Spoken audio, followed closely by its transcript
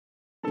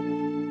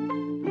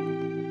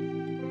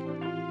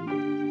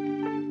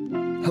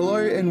Hello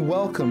and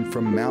welcome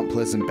from Mount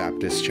Pleasant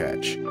Baptist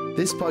Church.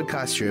 This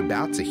podcast you're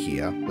about to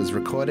hear was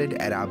recorded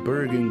at our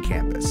Burragoon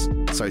campus.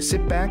 So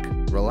sit back,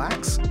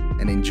 relax,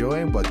 and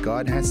enjoy what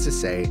God has to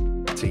say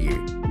to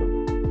you.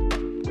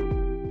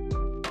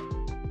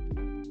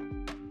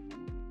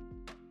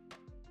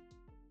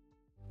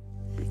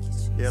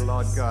 Dear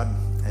Lord God,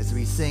 as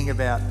we sing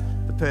about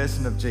the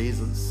person of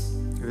Jesus,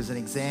 who is an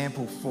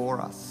example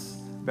for us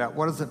about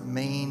what does it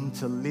mean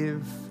to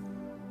live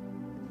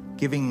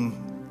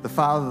giving the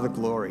Father the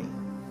glory,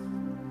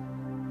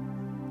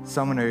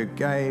 someone who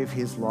gave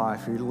his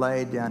life, who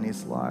laid down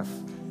his life,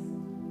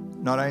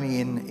 not only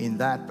in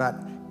that,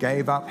 but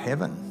gave up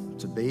heaven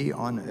to be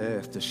on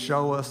earth, to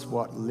show us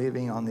what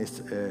living on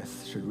this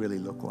earth should really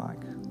look like.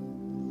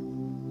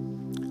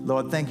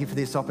 Lord, thank you for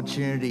this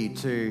opportunity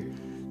to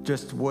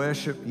just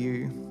worship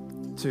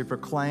you, to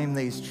proclaim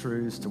these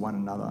truths to one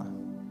another,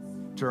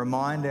 to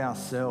remind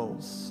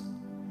ourselves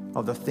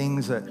of the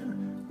things that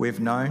we've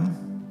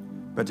known,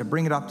 but to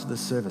bring it up to the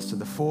surface, to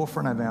the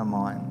forefront of our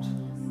mind,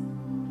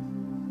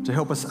 to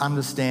help us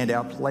understand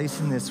our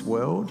place in this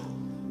world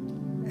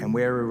and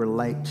where we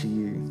relate to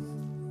you.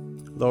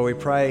 Lord,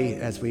 we pray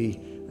as we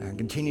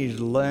continue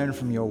to learn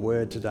from your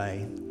word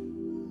today,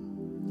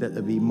 that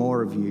there be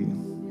more of you,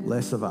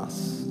 less of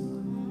us.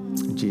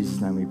 In Jesus'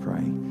 name we pray.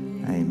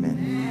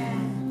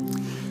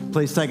 Amen.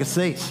 Please take a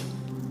seat.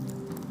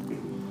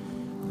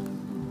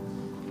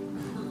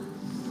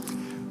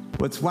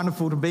 Well, it's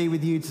wonderful to be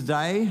with you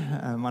today.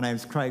 My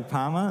name's Craig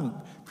Palmer. I'm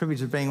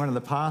privileged of being one of the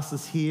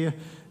pastors here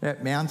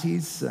at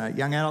Mounties,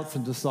 Young Adults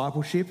and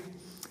Discipleship.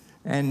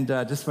 And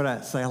just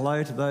want to say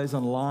hello to those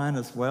online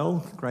as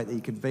well. Great that you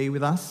could be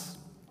with us.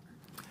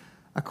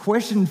 A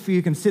question for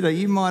you to consider.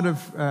 You might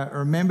have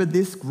remembered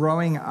this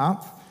growing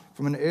up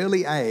from an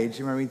early age.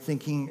 You might be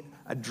thinking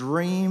a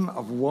dream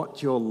of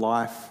what your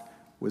life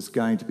was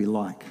going to be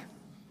like.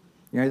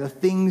 You know, the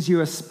things you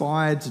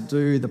aspired to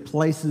do, the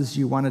places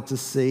you wanted to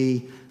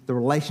see, the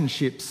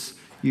relationships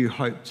you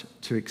hoped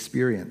to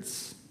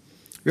experience.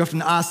 We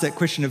often ask that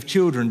question of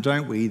children,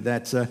 don't we?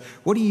 That,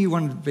 what do you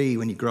want to be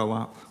when you grow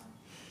up?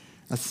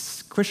 A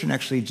question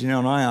actually Janelle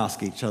and I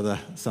ask each other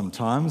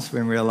sometimes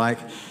when we're like,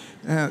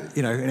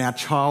 in our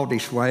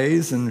childish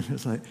ways, and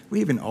it's like,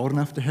 we're even old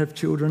enough to have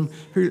children.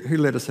 Who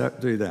let us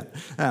do that?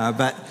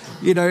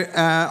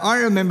 I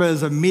remember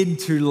as a mid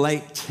to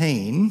late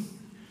teen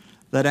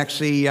that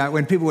actually,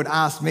 when people would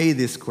ask me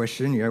this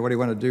question, what do you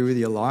want to do with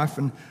your life?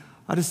 And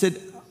I just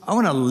said, I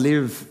want to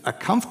live a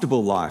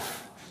comfortable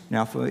life.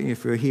 Now,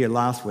 if you were here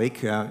last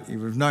week, you would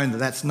have known that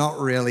that's not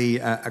really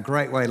a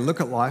great way to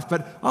look at life.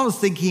 But I was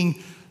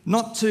thinking,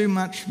 not too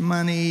much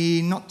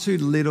money, not too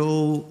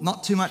little,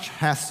 not too much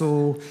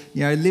hassle,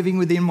 living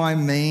within my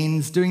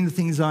means, doing the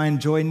things I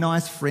enjoy,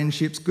 nice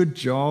friendships, good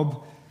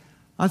job.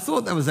 I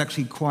thought that was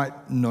actually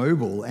quite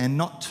noble and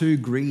not too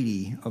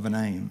greedy of an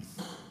aim.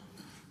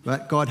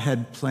 But God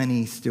had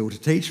plenty still to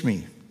teach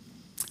me.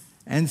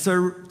 And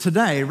so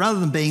today, rather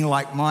than being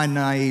like my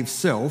naive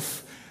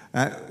self,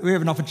 we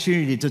have an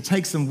opportunity to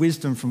take some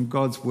wisdom from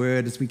God's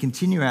word as we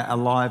continue our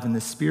Alive in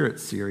the Spirit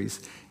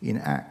series in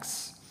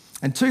Acts.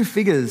 And two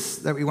figures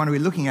that we want to be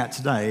looking at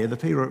today are the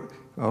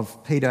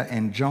Peter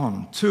and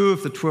John, two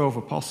of the 12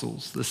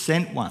 apostles, the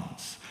sent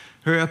ones,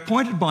 who are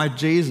appointed by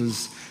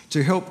Jesus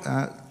to help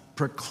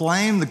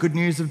proclaim the good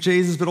news of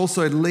Jesus, but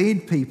also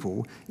lead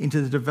people into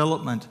the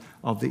development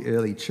of the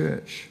early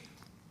church.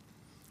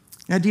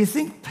 Now, do you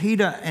think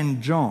Peter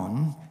and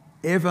John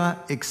ever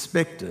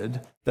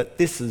expected that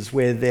this is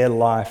where their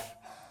life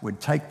would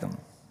take them?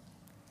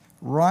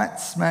 Right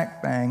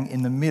smack bang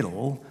in the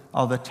middle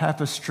of the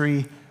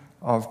tapestry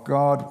of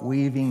God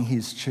weaving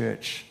his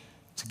church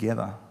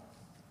together.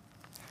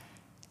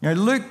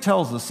 Luke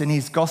tells us in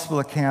his gospel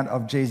account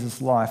of Jesus'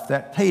 life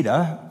that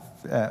Peter,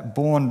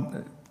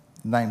 born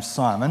named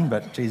Simon,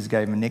 but Jesus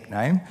gave him a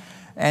nickname,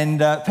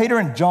 and Peter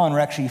and John were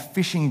actually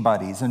fishing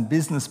buddies and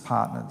business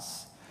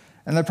partners.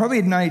 And they probably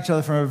had known each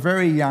other from a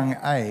very young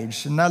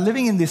age. And they're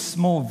living in this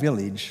small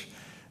village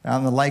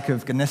on the Lake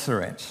of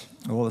Gennesaret,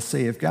 or the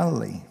Sea of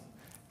Galilee.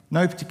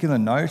 No particular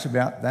note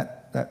about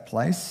that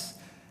place.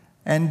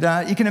 And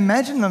you can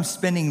imagine them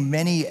spending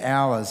many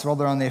hours while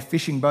they're on their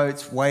fishing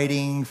boats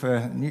waiting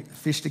for new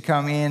fish to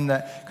come in,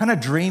 kind of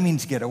dreaming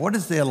together. What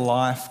is their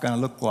life going to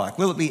look like?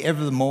 Will it be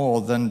ever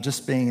more than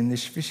just being in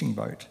this fishing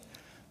boat?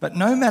 But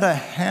no matter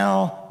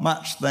how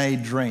much they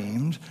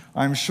dreamed,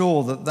 I'm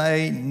sure that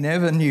they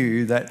never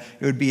knew that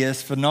it would be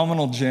as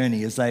phenomenal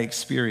journey as they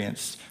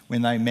experienced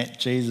when they met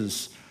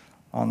Jesus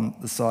on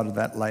the side of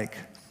that lake,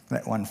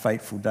 that one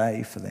fateful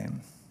day for them.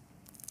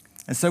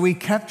 And so we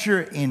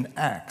capture in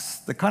Acts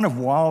the kind of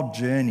wild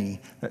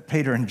journey that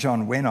Peter and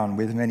John went on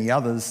with many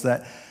others,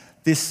 that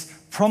this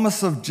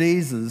promise of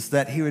Jesus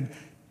that he would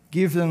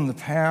give them the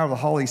power of the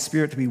Holy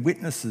Spirit to be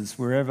witnesses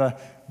wherever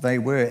they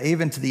were,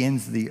 even to the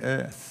ends of the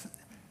earth.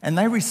 And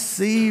they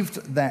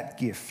received that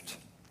gift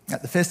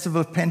at the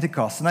festival of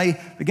Pentecost, and they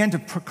began to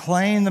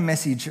proclaim the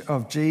message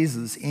of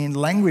Jesus in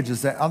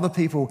languages that other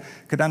people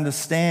could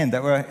understand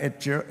that were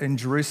in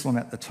Jerusalem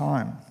at the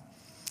time.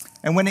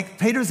 And when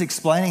Peter is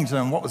explaining to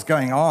them what was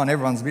going on,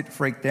 everyone's a bit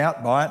freaked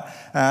out by it.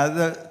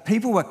 The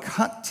people were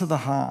cut to the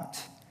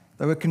heart.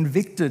 They were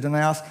convicted and they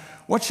asked,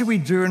 "What should we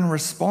do in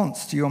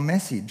response to your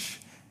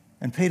message?"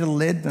 And Peter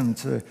led them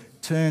to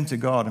turn to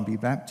God and be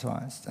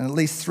baptized. And at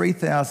least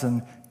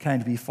 3,000 came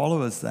to be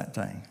followers that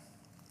day.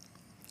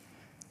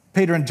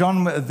 Peter and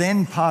John were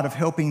then part of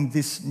helping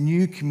this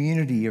new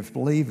community of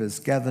believers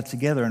gather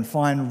together and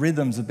find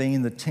rhythms of being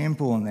in the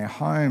temple and their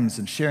homes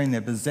and sharing their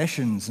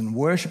possessions and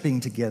worshipping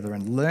together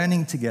and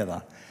learning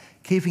together,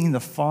 keeping the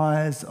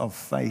fires of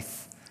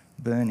faith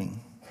burning.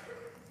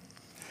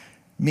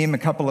 Mim, a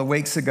couple of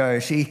weeks ago,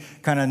 she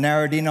kind of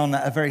narrowed in on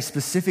a very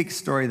specific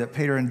story that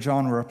Peter and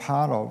John were a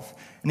part of,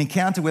 an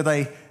encounter where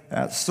they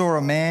saw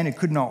a man who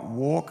could not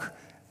walk,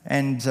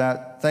 and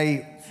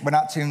they went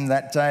up to him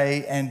that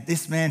day, and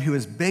this man who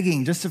was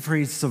begging just for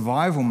his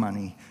survival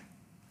money,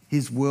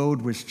 his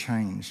world was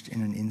changed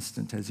in an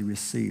instant as he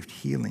received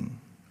healing.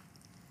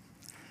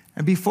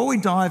 And before we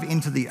dive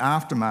into the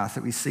aftermath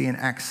that we see in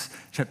Acts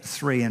chapter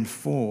 3 and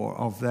 4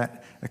 of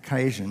that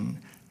occasion,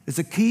 there's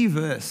a key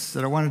verse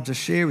that I wanted to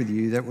share with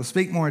you that we'll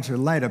speak more into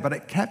later, but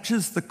it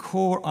captures the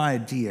core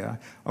idea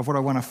of what I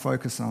want to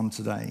focus on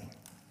today.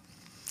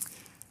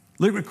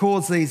 Luke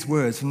records these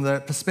words from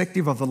the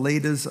perspective of the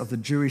leaders of the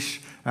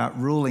Jewish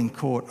ruling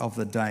court of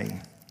the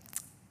day.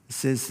 It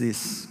says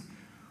this: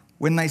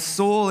 "When they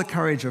saw the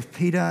courage of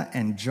Peter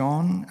and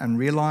John and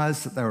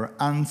realized that they were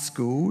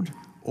unschooled,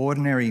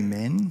 ordinary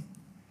men,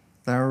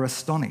 they were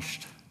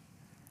astonished,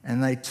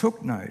 and they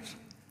took note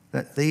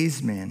that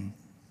these men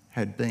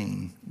had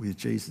been with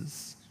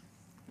Jesus."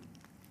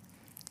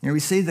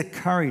 We see the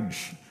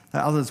courage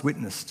that others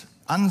witnessed.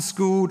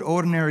 Unschooled,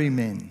 ordinary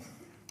men,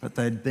 but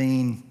they'd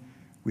been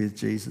with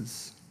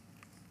Jesus.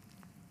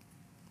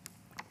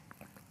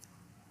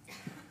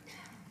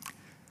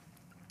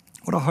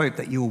 What I hope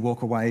that you'll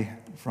walk away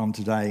from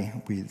today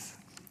with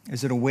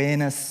is an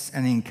awareness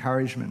and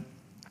encouragement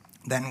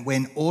that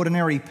when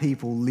ordinary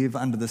people live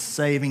under the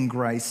saving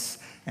grace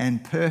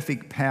and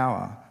perfect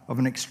power of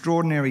an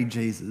extraordinary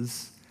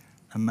Jesus,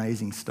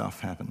 amazing stuff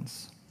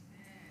happens.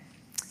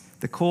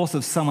 The course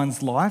of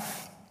someone's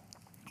life,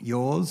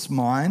 yours,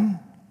 mine,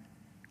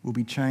 will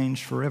be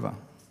changed forever.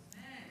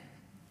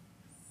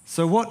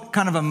 So what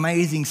kind of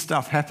amazing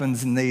stuff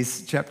happens in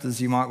these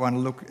chapters? You might want to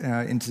look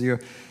into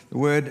the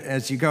word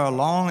as you go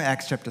along,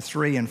 Acts chapter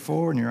 3 and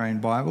 4 in your own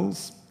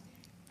Bibles.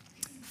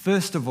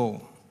 First of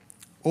all,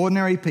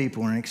 ordinary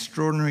people and an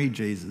extraordinary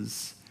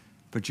Jesus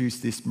produce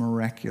this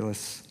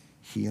miraculous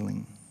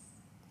healing.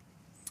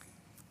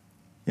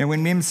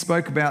 When Mim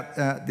spoke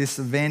about this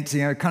event,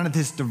 kind of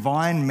this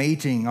divine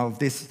meeting of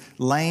this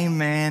lame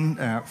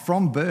man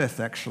from birth,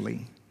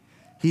 actually.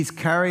 He's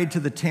carried to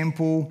the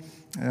temple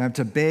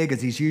to beg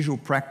as his usual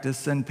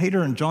practice, and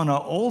Peter and John are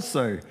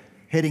also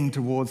heading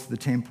towards the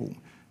temple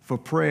for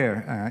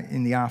prayer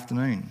in the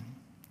afternoon.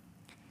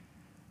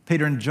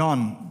 Peter and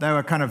John, they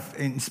were kind of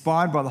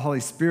inspired by the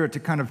Holy Spirit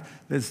to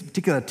there's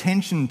particular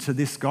attention to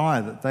this guy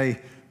that they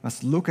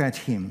must look at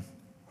him.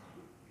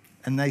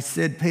 And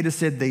Peter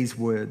said these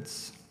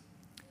words: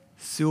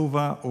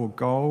 "Silver or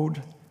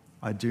gold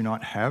I do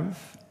not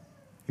have."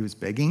 He was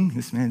begging,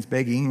 this man's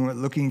begging,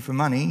 looking for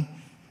money.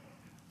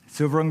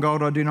 "Silver and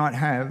gold I do not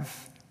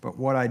have, but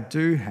what I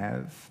do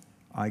have,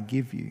 I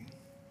give you.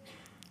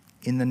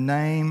 In the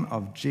name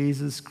of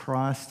Jesus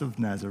Christ of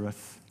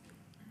Nazareth,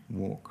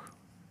 walk."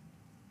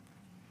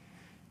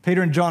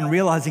 Peter and John,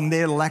 realizing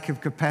their lack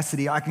of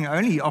capacity, I can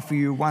only offer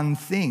you one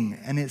thing,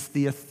 and it's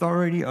the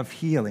authority of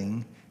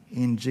healing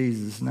in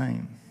Jesus'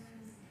 name.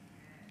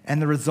 And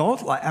the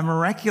result, like a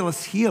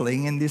miraculous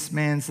healing in this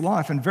man's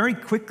life. And very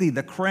quickly,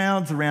 the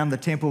crowds around the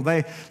temple,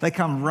 they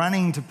come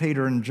running to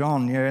Peter and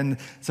John. And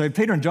so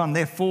Peter and John,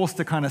 they're forced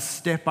to kind of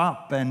step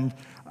up and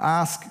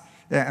ask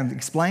and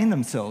explain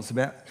themselves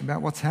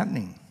about what's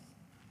happening.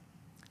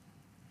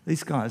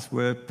 These guys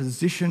were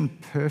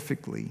positioned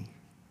perfectly.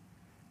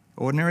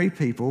 Ordinary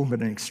people,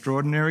 but an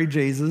extraordinary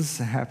Jesus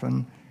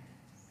happened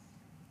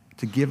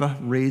to give a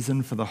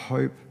reason for the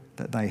hope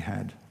that they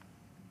had.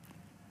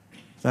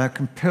 They are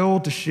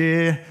compelled to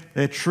share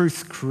their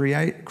truth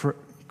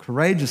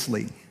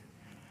courageously,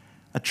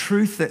 a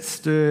truth that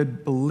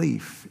stirred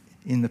belief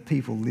in the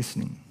people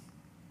listening.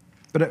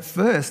 But at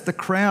first, the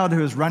crowd who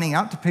was running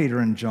up to Peter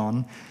and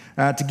John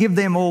to give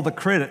them all the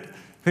credit,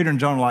 Peter and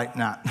John are like,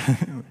 nah,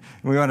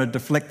 we want to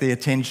deflect the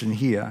attention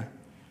here.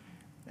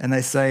 And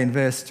they say in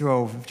verse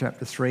 12 of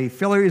chapter 3,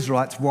 "Fellow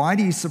Israelites, why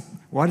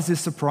does this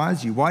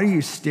surprise you? Why do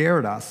you stare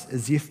at us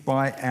as if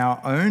by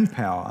our own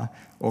power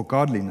or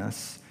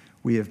godliness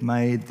we have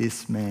made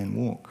this man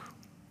walk?"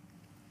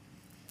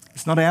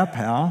 It's not our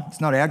power, it's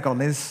not our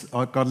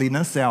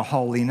godliness, our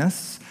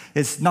holiness.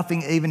 It's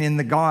nothing even in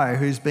the guy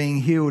who's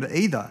being healed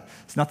either.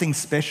 It's nothing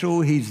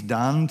special he's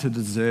done to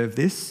deserve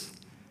this.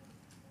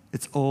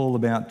 It's all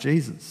about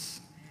Jesus.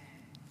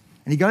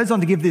 And he goes on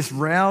to give this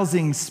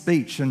rousing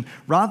speech, and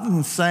rather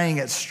than saying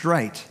it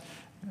straight,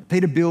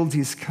 Peter builds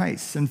his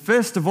case. And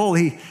first of all,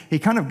 he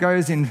kind of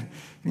goes in,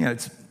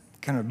 it's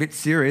kind of a bit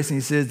serious, and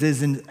he says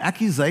there's an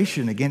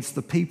accusation against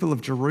the people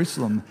of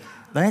Jerusalem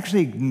They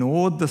actually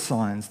ignored the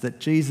signs that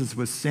Jesus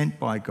was sent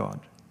by God,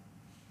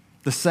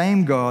 the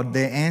same God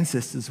their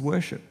ancestors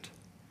worshipped,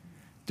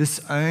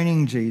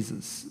 disowning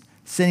Jesus,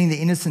 sending the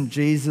innocent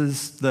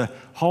Jesus, the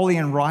holy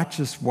and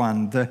righteous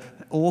one, the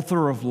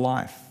author of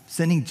life,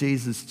 sending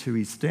Jesus to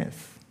his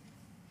death.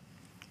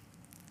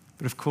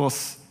 But of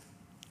course,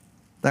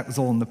 that was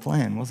all in the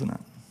plan, wasn't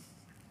it?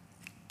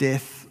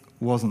 Death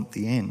wasn't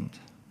the end.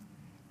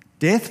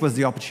 Death was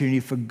the opportunity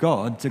for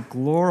God to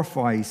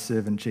glorify his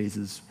servant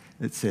Jesus,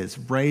 it says,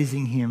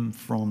 raising him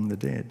from the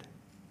dead.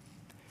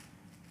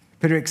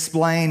 Peter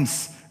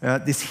explains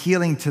this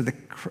healing to the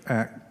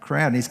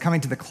crowd, and he's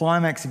coming to the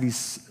climax of his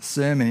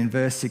sermon in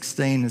verse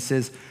 16 and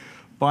says,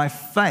 "By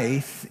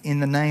faith in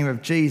the name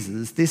of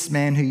Jesus, this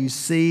man who you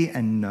see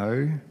and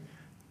know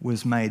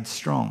was made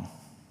strong."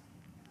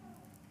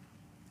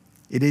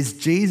 It is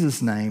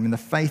Jesus' name and the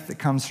faith that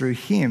comes through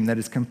him that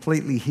has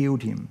completely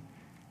healed him,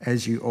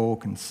 as you all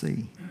can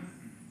see.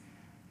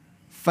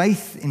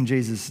 Faith in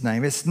Jesus'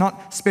 name. It's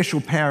not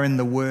special power in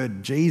the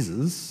word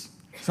Jesus.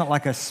 It's not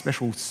like a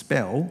special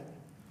spell.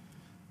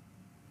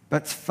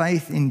 But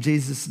faith in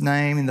Jesus'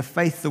 name, in the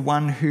faith of the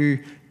one who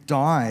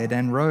died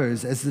and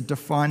rose as the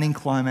defining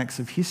climax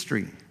of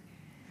history.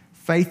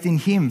 Faith in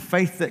him,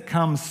 faith that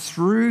comes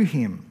through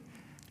him.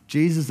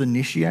 Jesus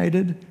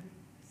initiated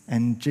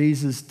and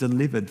Jesus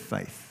delivered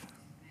faith.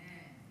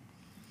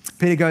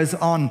 Peter goes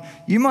on,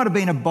 you might have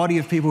been a body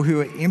of people who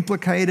were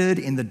implicated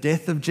in the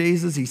death of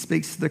Jesus. He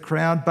speaks to the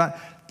crowd, but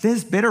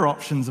there's better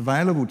options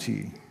available to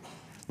you.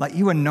 Like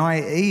you were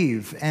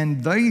naive,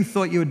 and though you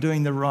thought you were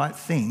doing the right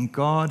thing,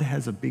 God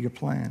has a bigger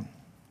plan.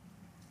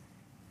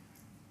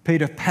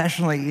 Peter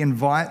passionately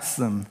invites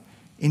them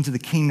into the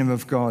kingdom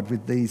of God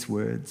with these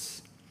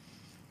words.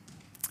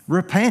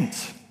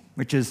 Repent,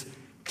 which is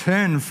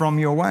turn from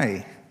your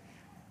way.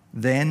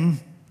 Then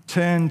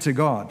turn to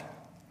God,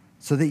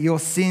 so that your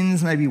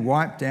sins may be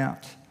wiped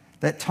out,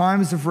 that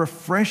times of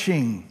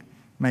refreshing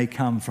may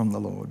come from the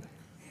Lord,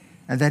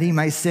 and that he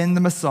may send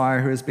the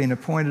Messiah who has been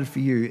appointed for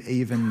you,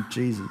 even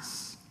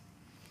Jesus.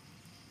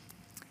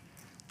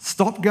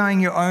 Stop going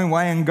your own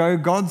way and go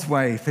God's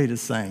way, Peter's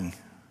saying.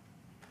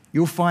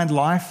 You'll find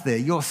life there,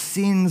 your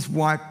sins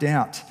wiped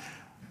out.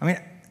 I mean,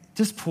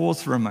 just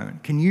pause for a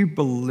moment. Can you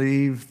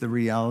believe the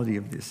reality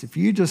of this? If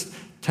you just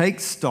take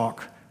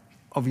stock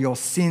of your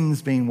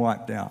sins being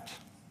wiped out,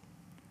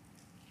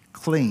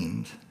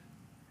 cleaned,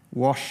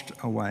 washed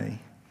away,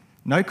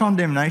 no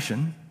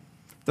condemnation,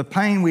 the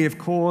pain we have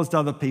caused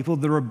other people,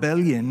 the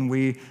rebellion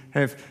we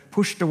have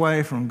pushed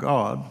away from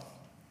God,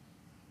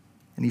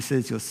 and he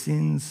says your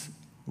sins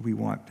will be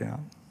wiped out.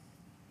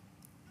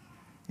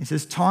 He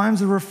says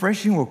times of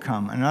refreshing will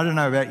come, and I don't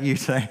know about you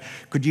today,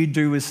 could you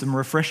do with some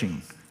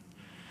refreshing?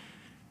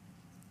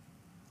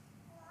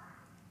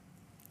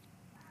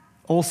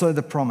 Also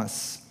the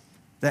promise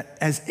that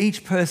as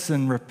each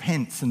person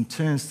repents and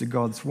turns to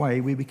God's way,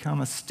 we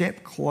become a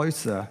step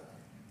closer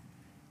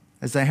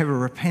as they have a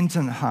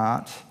repentant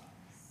heart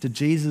to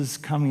Jesus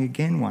coming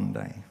again one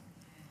day,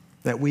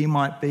 that we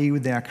might be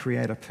with our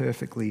Creator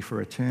perfectly for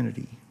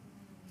eternity.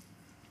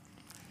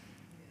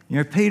 You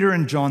know, Peter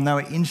and John, they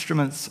were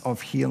instruments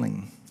of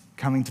healing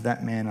coming to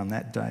that man on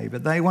that day,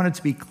 but they wanted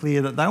to be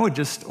clear that they were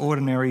just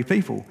ordinary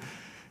people,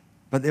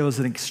 but there was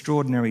an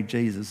extraordinary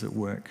Jesus at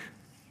work.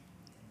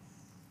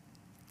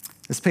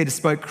 As Peter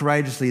spoke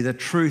courageously, the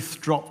truth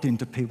dropped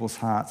into people's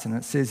hearts, and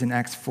it says in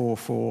Acts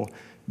 4:4,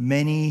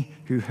 many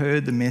who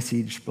heard the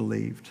message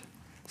believed.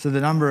 So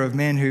the number of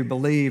men who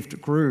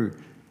believed grew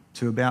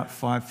to about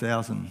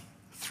 5,000.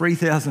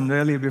 3,000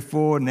 earlier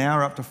before, now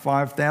we're up to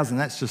 5,000.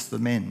 That's just the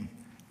men,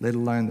 let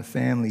alone the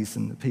families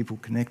and the people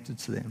connected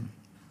to them.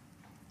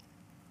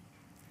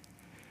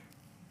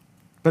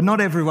 But not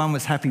everyone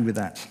was happy with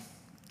that.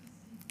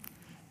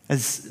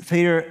 As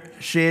Peter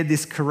shared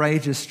this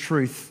courageous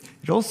truth,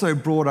 it also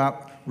brought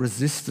up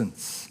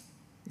resistance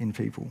in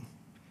people.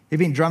 He'd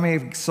been drumming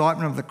up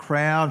excitement of the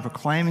crowd,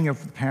 proclaiming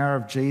of the power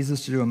of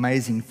Jesus to do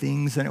amazing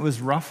things, and it was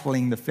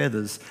ruffling the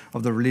feathers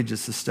of the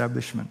religious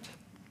establishment.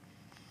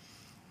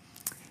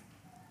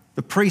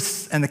 The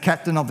priests and the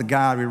captain of the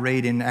guard, we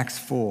read in Acts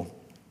 4,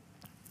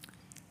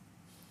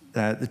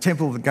 the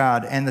temple of the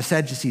guard and the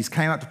Sadducees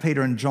came up to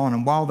Peter and John,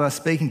 and while they were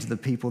speaking to the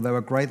people, they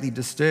were greatly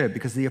disturbed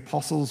because the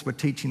apostles were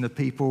teaching the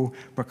people,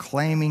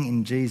 proclaiming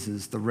in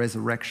Jesus the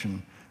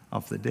resurrection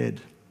of the dead.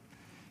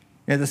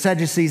 You know, the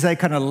Sadducees, they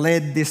kind of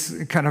led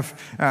this kind of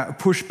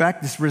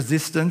pushback, this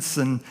resistance,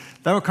 and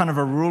they were kind of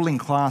a ruling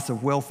class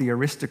of wealthy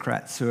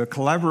aristocrats who were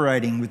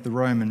collaborating with the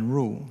Roman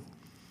rule.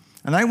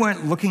 And they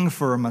weren't looking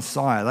for a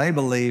Messiah. They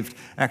believed,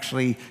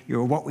 actually,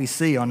 what we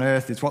see on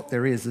earth is what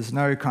there is. There's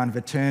no kind of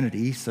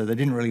eternity, so they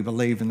didn't really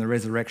believe in the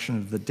resurrection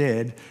of the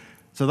dead.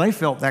 So they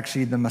felt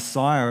actually the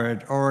Messiah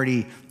had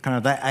already, kind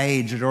of that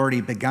age had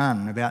already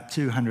begun about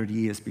 200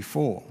 years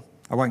before.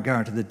 I won't go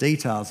into the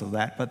details of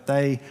that, but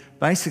they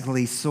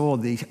basically saw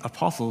the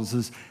apostles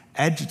as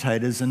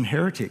agitators and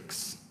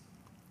heretics.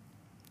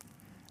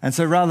 And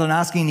so rather than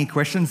asking any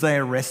questions, they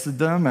arrested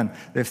them and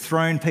they've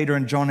thrown Peter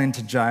and John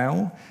into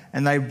jail,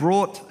 and they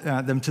brought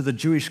them to the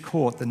Jewish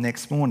court the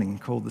next morning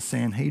called the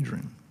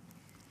Sanhedrin.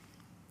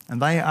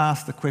 And they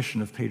asked the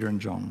question of Peter and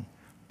John,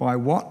 by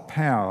what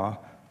power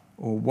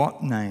or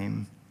what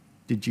name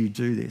did you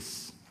do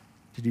this?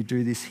 Did you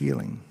do this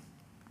healing?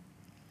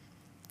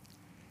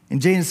 In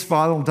Jesus'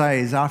 final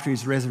days after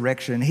his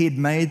resurrection, he had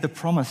made the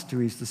promise to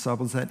his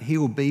disciples that he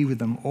will be with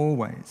them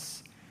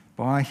always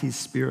by his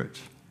Spirit.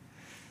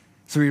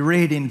 So we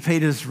read in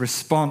Peter's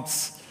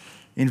response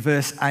in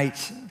verse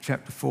 8,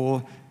 chapter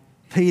 4,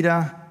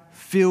 Peter,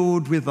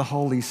 filled with the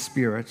Holy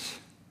Spirit,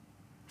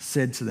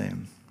 said to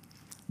them,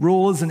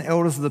 rulers and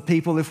elders of the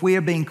people, if we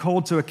are being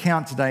called to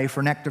account today for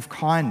an act of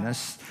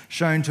kindness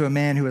shown to a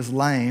man who is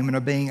lame and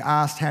are being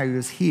asked how he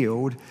was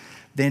healed,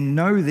 then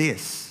know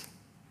this,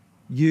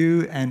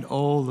 you and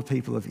all the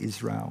people of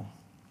Israel.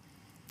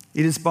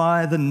 It is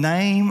by the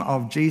name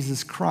of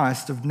Jesus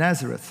Christ of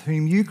Nazareth,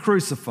 whom you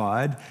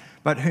crucified,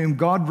 but whom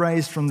God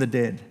raised from the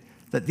dead,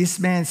 that this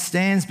man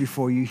stands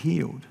before you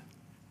healed.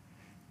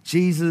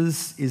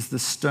 Jesus is the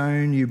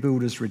stone you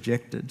builders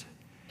rejected,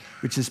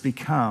 which has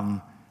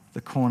become the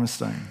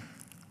cornerstone.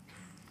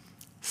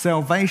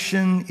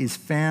 Salvation is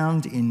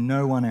found in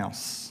no one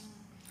else,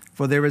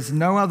 for there is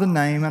no other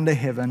name under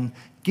heaven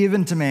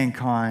given to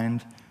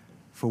mankind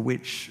for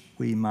which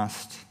we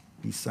must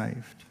be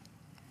saved.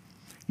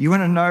 You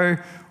want to know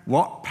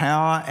what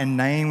power and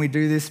name we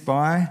do this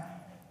by?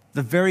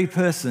 The very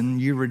person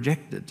you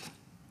rejected.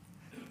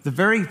 The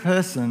very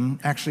person,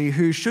 actually,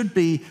 who should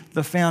be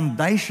the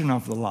foundation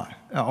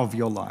of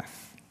your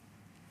life.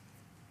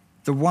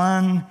 The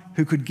one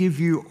who could give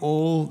you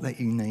all that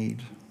you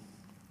need.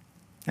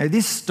 Now,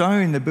 this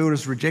stone the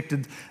builders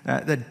rejected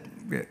that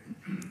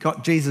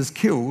got Jesus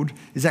killed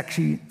is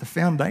actually the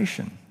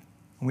foundation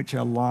on which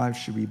our lives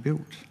should be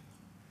built.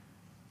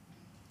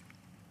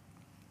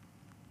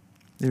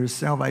 There is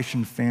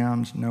salvation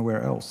found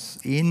nowhere else,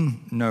 in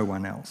no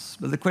one else.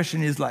 But the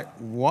question is,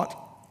 what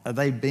are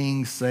they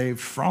being saved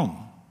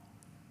from?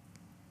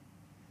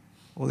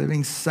 Well, they're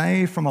being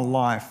saved from a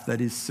life that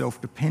is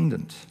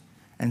self-dependent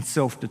and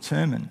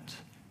self-determined.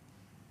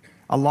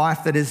 A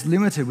life that is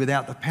limited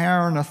without the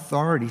power and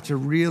authority to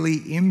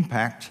really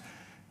impact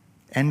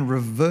and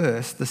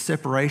reverse the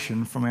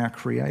separation from our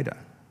Creator.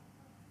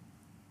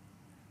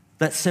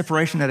 That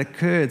separation that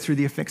occurred through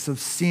the effects of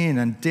sin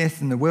and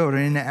death in the world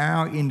and in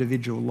our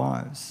individual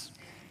lives.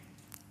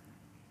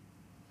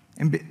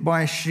 And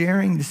by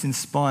sharing this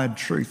inspired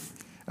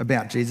truth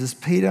about Jesus,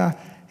 Peter,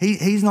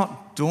 he's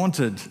not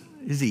daunted,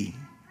 is he?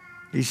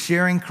 He's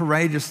sharing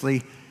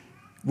courageously,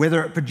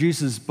 whether it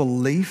produces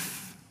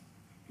belief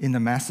in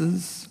the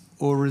masses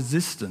or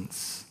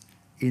resistance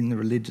in the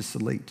religious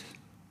elite.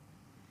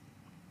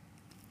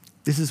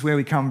 This is where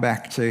we come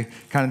back to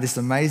kind of this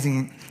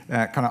amazing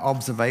kind of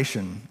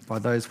observation by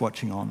those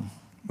watching on.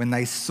 When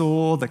they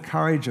saw the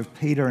courage of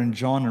Peter and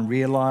John and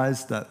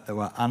realised that they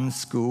were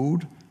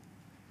unschooled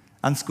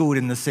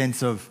in the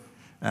sense of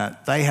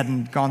they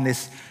hadn't gone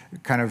this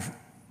kind of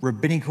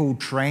rabbinical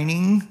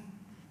training.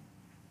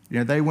 You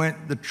know, they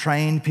weren't the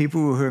trained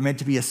people who were meant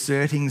to be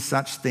asserting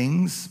such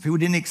things. People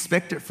didn't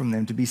expect it from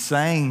them to be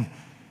saying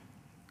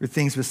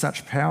things with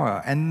such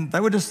power. And they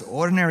were just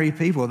ordinary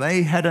people.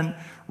 They hadn't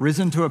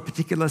risen to a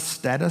particular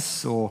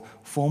status or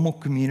formal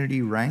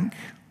community rank.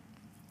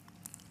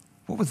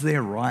 What was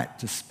their right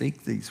to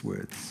speak these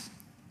words?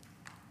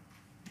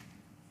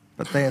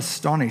 But they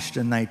astonished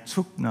and they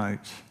took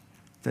note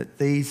that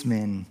these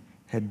men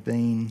had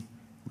been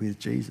with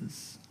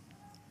Jesus.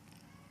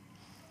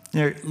 You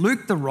know,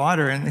 Luke, the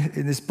writer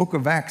in this book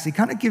of Acts, he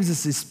kind of gives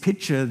us this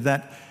picture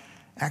that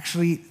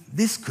actually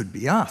this could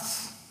be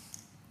us.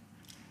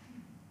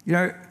 You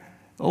know,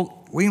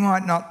 we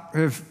might not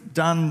have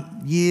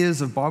done years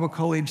of Bible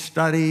college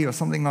study or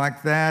something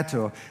like that,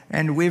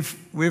 and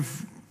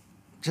we've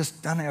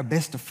just done our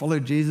best to follow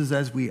Jesus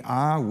as we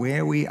are,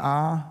 where we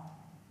are.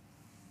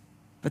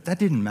 But that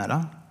didn't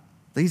matter.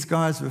 These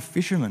guys were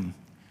fishermen.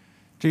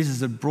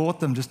 Jesus had brought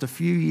them just a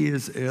few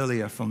years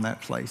earlier from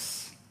that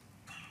place.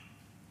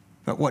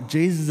 But what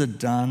Jesus had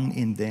done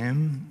in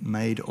them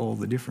made all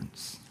the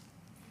difference.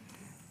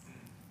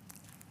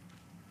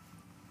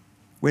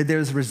 Where there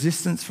was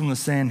resistance from the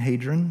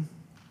Sanhedrin,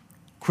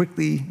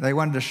 quickly they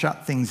wanted to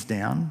shut things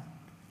down.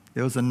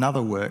 There was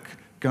another work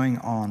going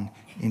on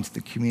into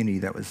the community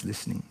that was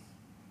listening.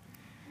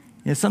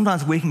 You know,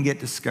 sometimes we can get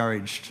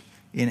discouraged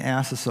in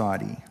our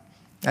society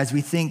as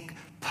we think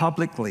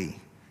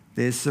publicly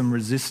there's some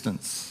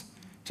resistance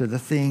to the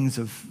things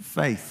of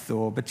faith,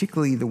 or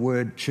particularly the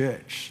word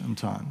church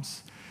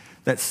sometimes,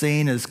 that's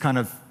seen as kind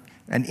of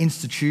an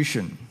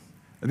institution,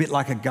 a bit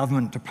like a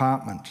government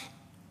department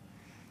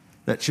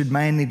that should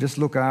mainly just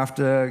look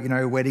after, you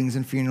know, weddings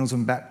and funerals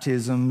and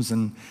baptisms.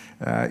 And,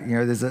 you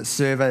know, there's a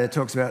survey that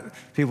talks about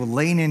people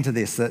lean into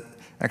this, that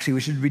actually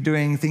we should be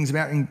doing things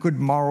about in good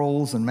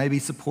morals and maybe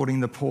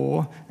supporting the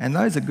poor. And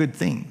those are good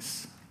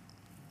things.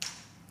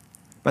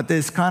 But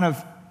there's kind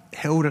of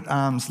held at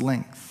arm's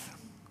length.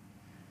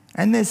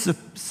 And there's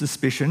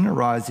suspicion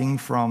arising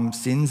from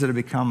sins that have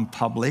become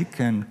public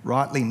and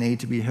rightly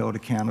need to be held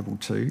accountable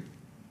to.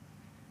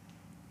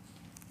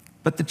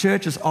 But the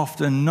church is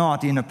often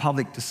not in a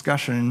public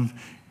discussion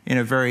in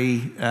a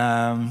very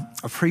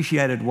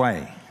appreciated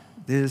way.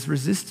 There's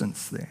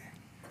resistance there.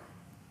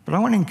 But I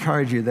want to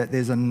encourage you that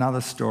there's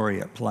another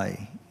story at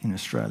play in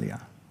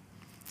Australia.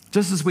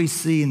 Just as we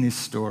see in this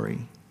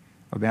story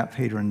about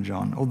Peter and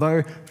John,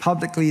 although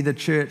publicly the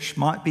church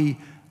might be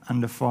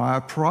under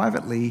fire,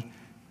 privately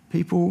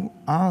people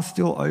are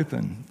still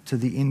open to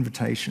the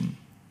invitation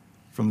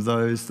from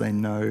those they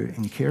know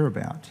and care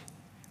about,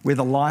 where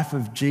the life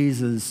of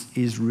Jesus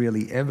is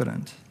really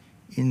evident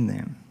in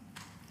them.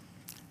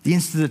 The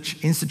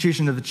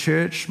institution of the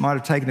church might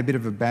have taken a bit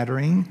of a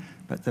battering,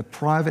 but the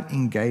private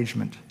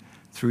engagement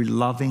through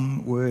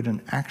loving word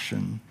and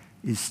action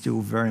is still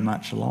very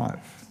much alive.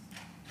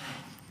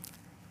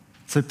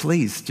 So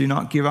please do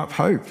not give up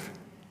hope.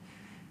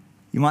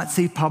 You might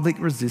see public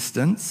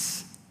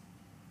resistance,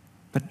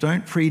 but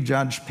don't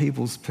prejudge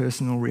people's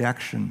personal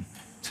reaction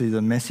to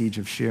the message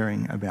of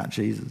sharing about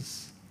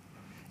Jesus.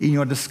 In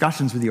your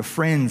discussions with your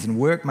friends and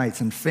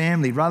workmates and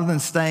family, rather than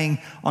staying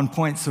on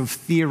points of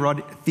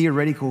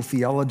theoretical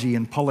theology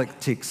and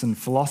politics and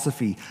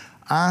philosophy,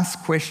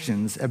 ask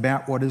questions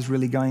about what is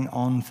really going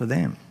on for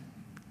them.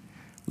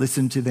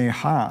 Listen to their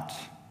heart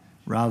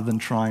rather than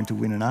trying to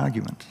win an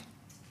argument.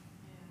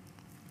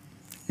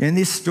 In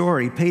this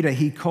story, Peter,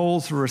 he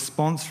calls for a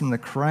response from the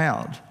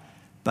crowd,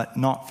 but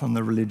not from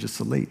the religious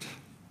elite.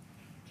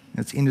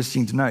 It's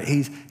interesting to note,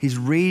 he's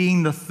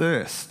reading the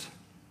thirst.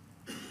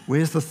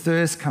 Where's the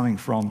thirst coming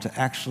from to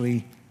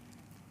actually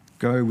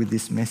go with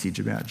this message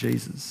about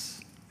Jesus?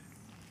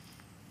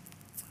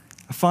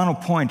 A final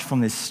point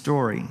from this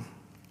story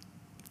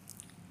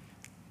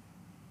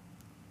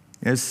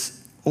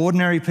is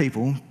ordinary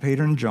people,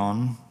 Peter and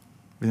John,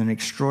 with an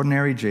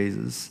extraordinary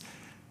Jesus,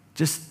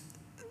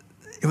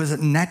 it was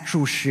a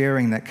natural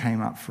sharing that came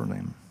up for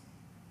them.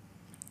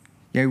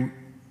 You know,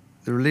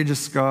 the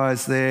religious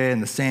guys there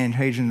and the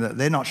Sanhedrin,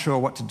 they're not sure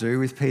what to do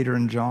with Peter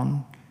and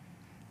John.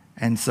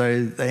 And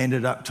so they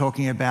ended up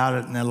talking about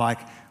it and they're like,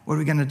 what are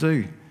we going to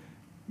do?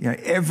 You know,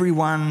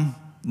 everyone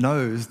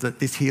knows that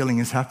this healing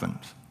has happened.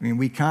 I mean,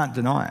 we can't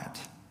deny it.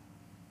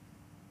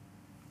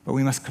 But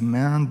we must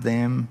command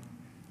them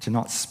to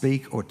not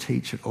speak or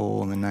teach at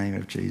all in the name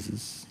of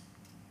Jesus.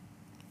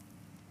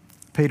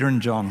 Peter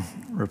and John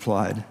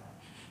replied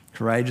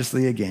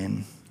courageously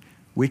again,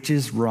 which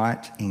is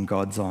right in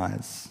God's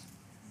eyes,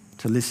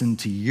 to listen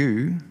to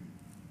you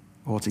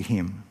or to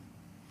him?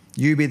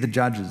 You be the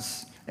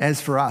judges.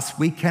 As for us,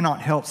 we cannot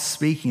help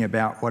speaking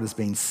about what has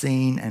been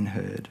seen and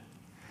heard.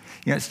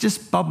 You know, it's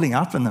just bubbling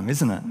up in them,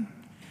 isn't it?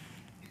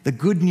 The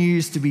good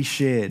news to be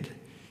shared.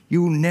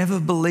 You will never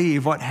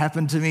believe what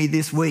happened to me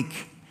this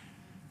week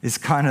is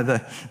kind of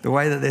the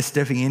way that they're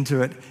stepping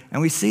into it.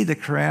 And we see the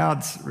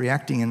crowds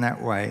reacting in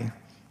that way.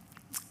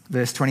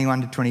 Verse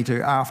 21 to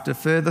 22, after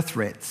further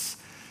threats,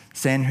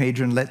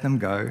 Sanhedrin let them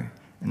go,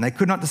 and they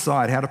could not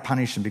decide how to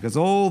punish them because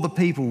all the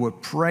people were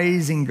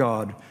praising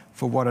God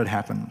for what had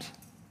happened.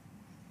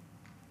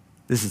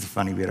 This is the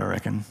funny bit, I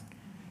reckon.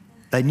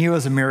 They knew it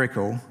was a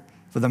miracle,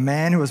 for the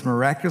man who was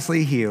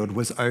miraculously healed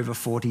was over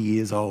 40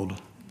 years old.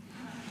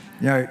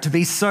 You know, to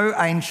be so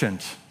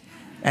ancient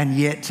and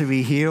yet to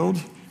be healed,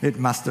 it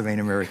must have been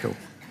a miracle.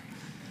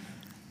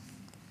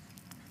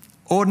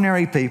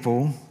 Ordinary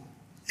people,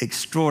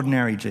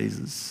 extraordinary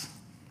Jesus.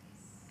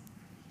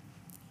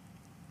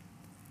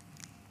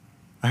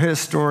 I heard a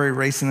story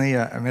recently.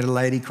 I met a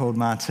lady called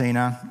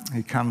Martina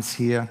who comes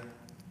here.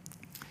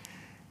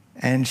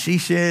 And she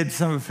shared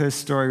some of her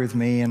story with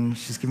me, and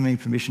she's given me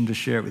permission to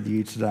share it with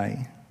you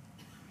today.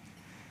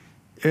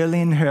 Early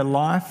in her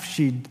life,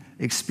 she'd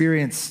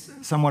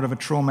experienced somewhat of a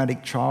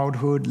traumatic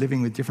childhood,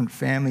 living with different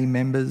family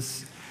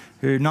members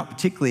who not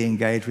particularly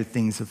engaged with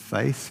things of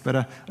faith, but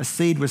a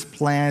seed was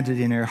planted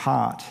in her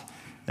heart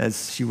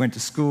as she went to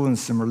school and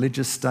some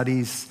religious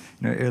studies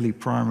in her early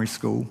primary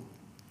school.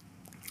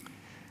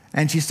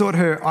 And she sought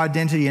her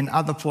identity in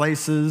other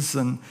places,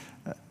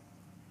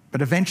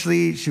 but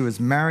eventually she was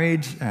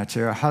married to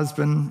her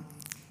husband,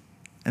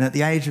 and at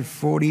the age of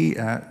 40,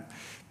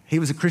 he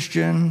was a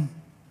Christian,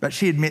 but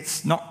she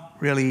admits not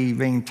really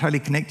being totally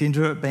connected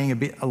into it, being a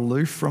bit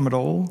aloof from it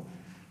all.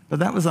 But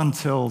that was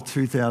until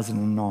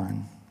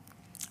 2009.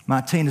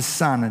 Martina's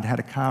son had had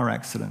a car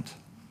accident.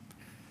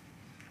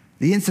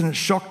 The incident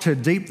shocked her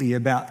deeply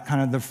about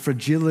kind of the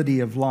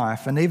fragility of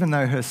life, and even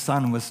though her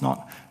son was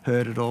not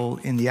hurt at all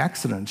in the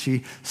accident,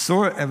 she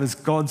saw it as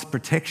God's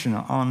protection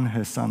on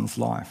her son's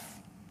life.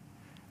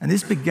 And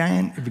this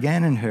began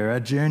in her a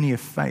journey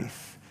of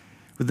faith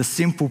with the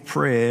simple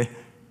prayer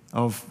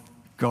of,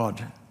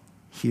 God,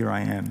 here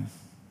I am.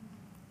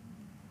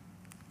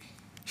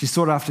 She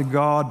sought after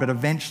God, but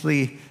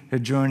eventually her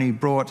journey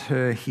brought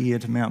her here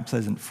to Mount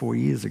Pleasant 4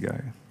 years ago.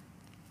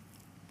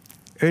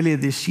 Earlier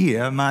this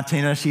year,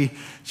 Martina, she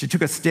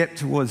took a step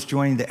towards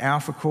joining the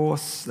Alpha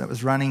course that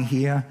was running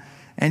here,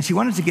 And she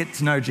wanted to get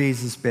to know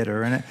Jesus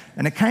better.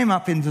 And it came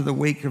up into the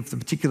week of the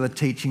particular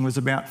teaching was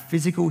about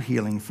physical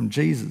healing from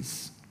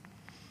Jesus.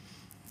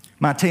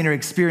 Martina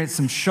experienced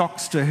some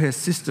shocks to her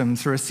system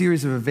through a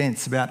series of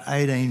events about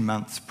 18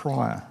 months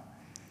prior.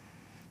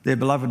 Their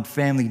beloved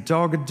family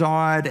dog had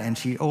died, and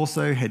she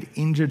also had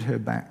injured her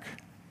back.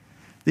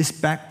 This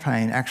back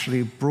pain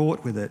actually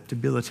brought with it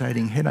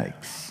debilitating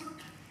headaches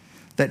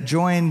that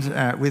joined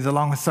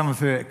along with some of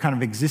her kind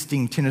of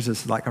existing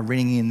tinnitus, like a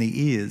ringing in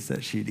the ears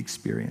that she'd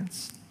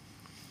experienced.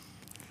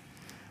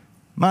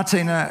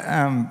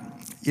 Martina,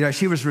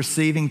 she was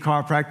receiving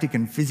chiropractic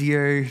and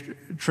physio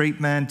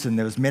treatment, and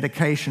there was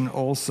medication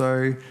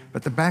also,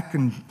 but the back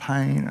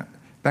pain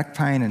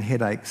and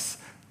headaches,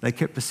 they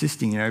kept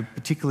persisting,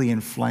 particularly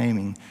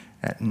inflaming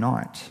at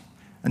night.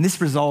 And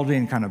this resulted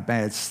in kind of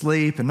bad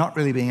sleep and not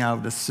really being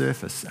able to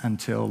surface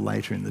until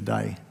later in the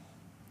day.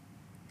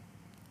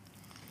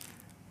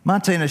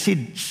 Martina,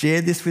 she'd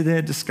shared this with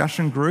her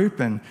discussion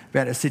group and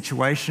about her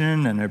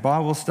situation, and her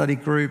Bible study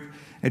group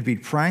had been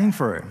praying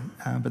for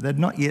her, but they'd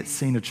not yet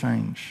seen a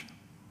change.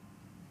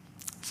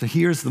 So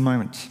here's the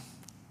moment.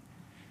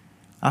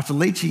 After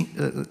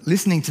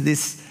listening to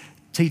this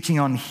teaching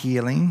on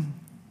healing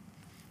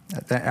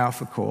at the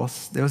Alpha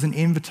course, there was an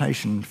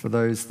invitation for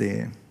those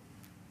there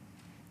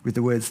with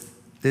the words,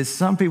 "There's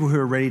some people who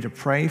are ready to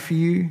pray for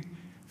you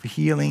for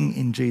healing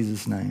in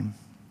Jesus' name.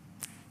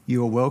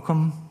 You are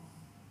welcome.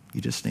 You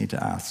just need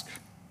to ask."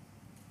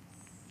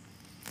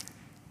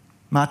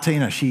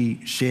 Martina, she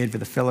shared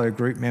with a fellow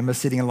group member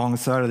sitting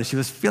alongside her. She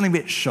was feeling a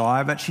bit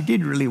shy, but she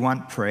did really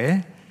want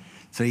prayer.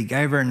 So he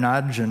gave her a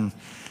nudge, and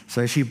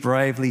so she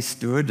bravely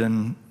stood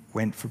and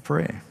went for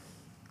prayer.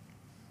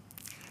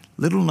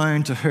 Little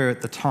known to her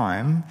at the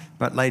time,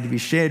 but later be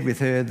shared with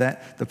her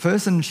that the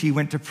person she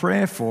went to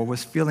prayer for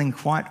was feeling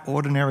quite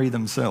ordinary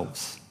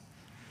themselves.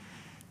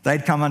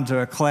 They'd come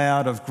under a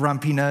cloud of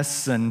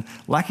grumpiness and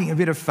lacking a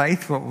bit of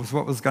faith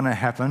what was going to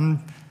happen,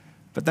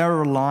 but they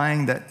were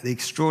relying that the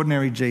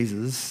extraordinary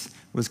Jesus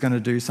was going to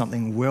do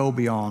something well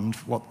beyond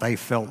what they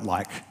felt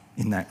like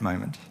in that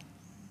moment.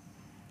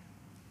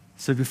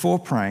 So before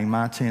praying,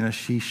 Martina,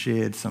 she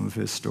shared some of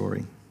her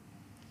story.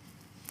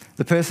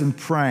 The person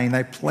praying,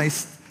 they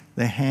placed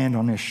their hand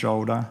on her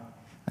shoulder,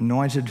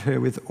 anointed her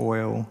with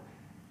oil,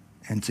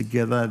 and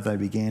together they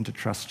began to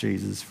trust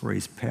Jesus for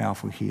his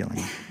powerful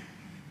healing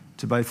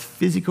to both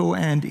physical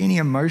and any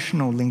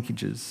emotional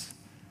linkages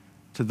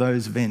to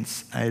those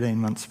events 18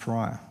 months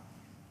prior.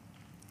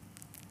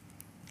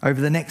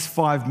 Over the next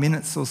 5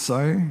 minutes or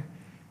so,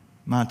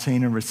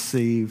 Martina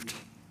received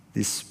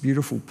this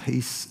beautiful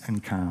peace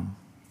and calm.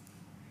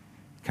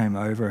 Came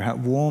over her,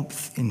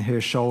 warmth in her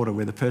shoulder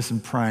where the person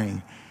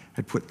praying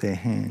had put their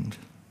hand.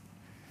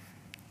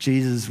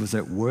 Jesus was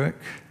at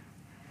work.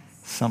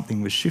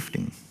 Something was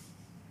shifting.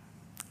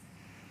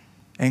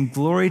 And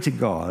glory to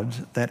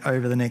God that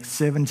over the next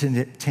 7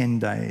 to 10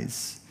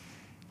 days,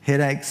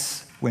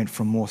 headaches went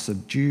from more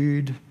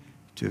subdued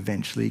to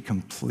eventually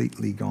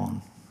completely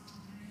gone.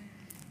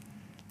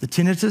 The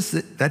tinnitus,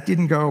 that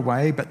didn't go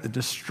away, but the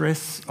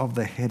distress of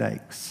the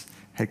headaches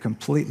had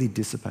completely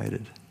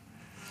dissipated.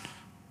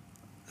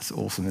 That's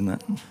awesome, isn't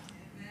it?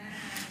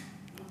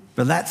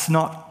 But that's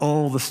not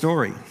all the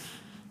story.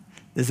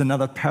 There's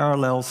another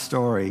parallel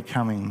story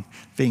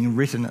being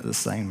written at the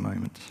same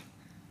moment.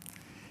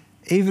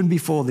 Even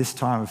before this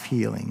time of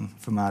healing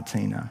for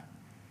Martina,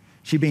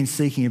 she'd been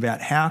seeking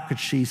about how could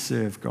she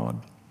serve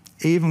God,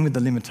 even with the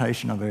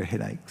limitation of her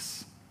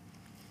headaches.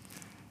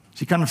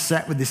 She kind of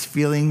sat with these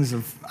feelings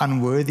of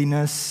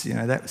unworthiness,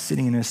 that was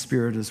sitting in her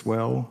spirit as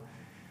well.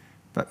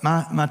 But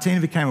Martina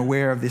became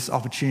aware of this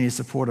opportunity to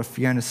support a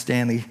Fiona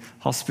Stanley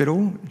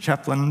Hospital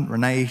chaplain,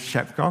 Renee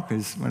Chapcock,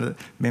 who's one of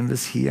the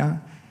members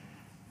here,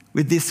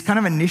 with this kind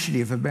of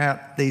initiative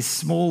about these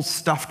small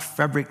stuffed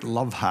fabric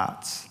love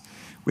hearts,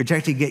 which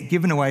actually get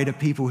given away to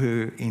people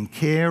who are in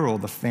care or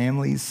the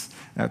families,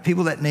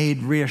 people that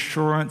need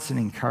reassurance and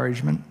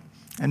encouragement.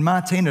 And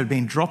Martina had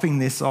been dropping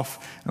this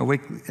off a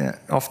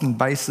often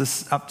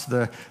basis up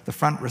to the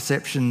front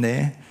reception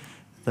there,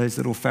 those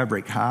little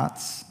fabric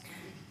hearts.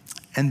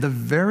 And the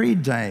very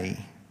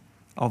day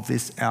of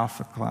this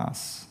Alpha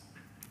class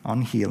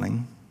on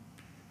healing,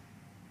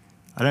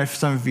 I don't know if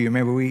some of you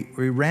remember,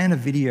 we ran a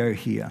video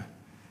here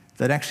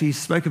that actually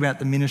spoke about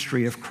the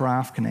ministry of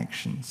Craft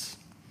Connections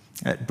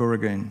at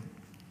Burragoon.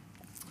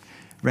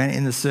 Ran it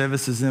in the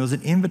services, and there was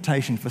an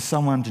invitation for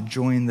someone to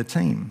join the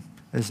team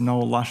as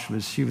Noel Lush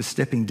was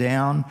stepping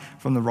down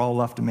from the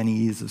role after many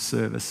years of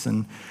service.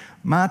 And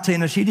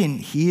Martina, she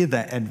didn't hear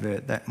that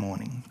advert that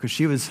morning because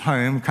she was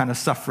home kind of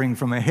suffering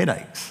from her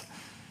headaches.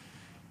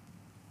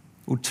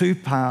 Well, two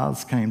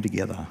paths came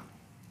together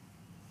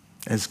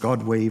as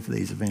God weaved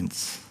these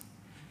events.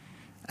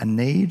 A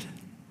need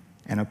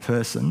and a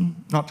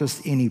person, not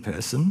just any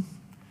person,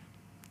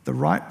 the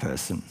right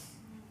person.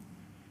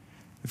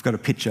 We've got a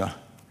picture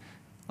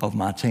of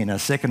Martina,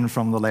 second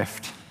from the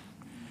left.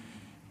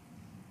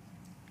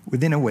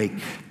 Within a week,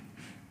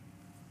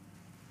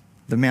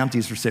 the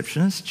Mounties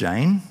receptionist,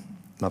 Jane,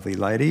 lovely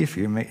lady, if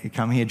you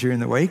come here during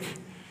the week,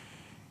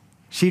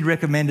 she'd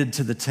recommended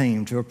to the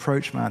team to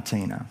approach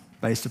Martina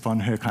based upon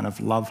her kind of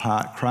love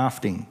heart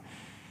crafting.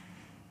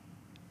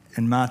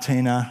 And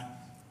Martina,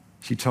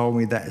 she told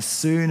me that as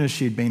soon as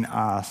she'd been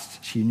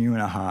asked, she knew in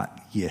her heart,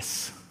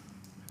 yes.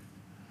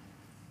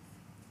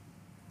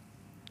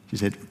 She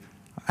said,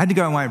 I had to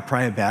go away and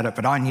pray about it,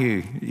 but I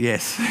knew,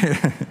 yes.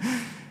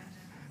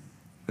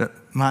 But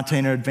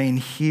Martina had been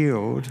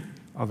healed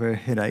of her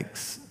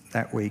headaches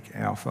that week,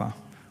 Alpha.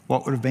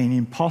 What would have been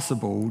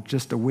impossible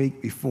just a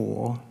week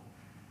before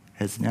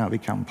has now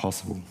become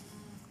possible.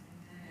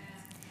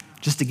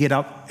 Just to get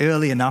up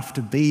early enough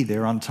to be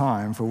there on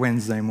time for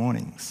Wednesday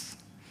mornings.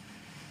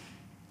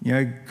 You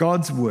know,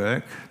 God's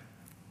work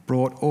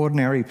brought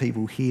ordinary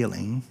people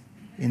healing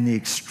in the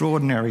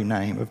extraordinary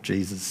name of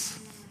Jesus.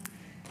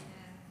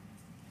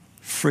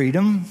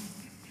 Freedom,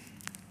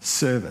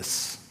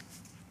 service.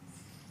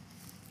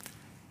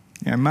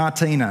 You know,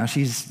 Martina,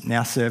 she's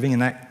now serving in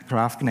that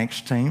Craft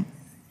Connection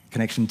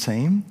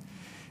team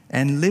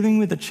and living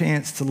with a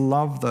chance to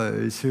love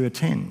those who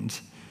attend.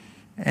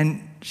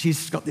 And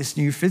she's got this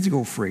new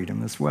physical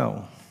freedom as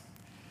well.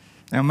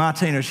 Now,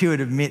 Martina, she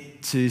would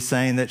admit to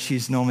saying that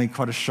she's normally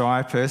quite a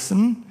shy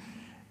person,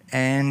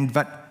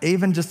 but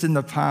even just in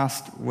the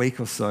past week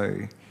or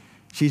so,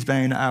 she's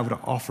been able to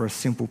offer a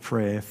simple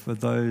prayer for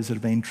those that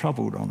have been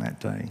troubled on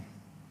that day.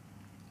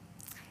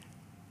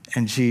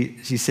 And she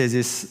says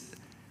this,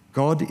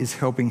 God is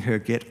helping her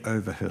get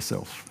over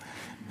herself.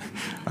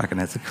 I reckon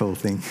that's a cool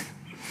thing.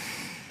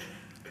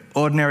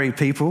 Ordinary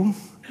people,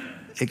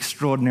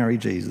 extraordinary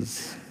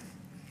Jesus.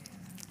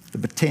 The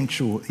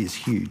potential is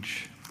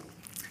huge.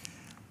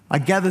 I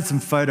gathered some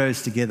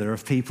photos together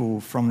of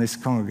people from this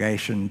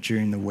congregation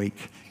during the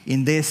week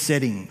in their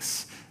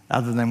settings,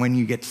 other than when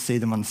you get to see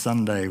them on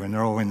Sunday when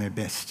they're all in their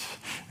best.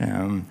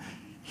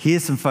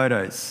 Here's some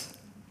photos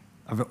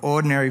of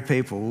ordinary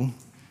people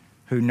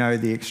who know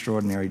the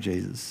extraordinary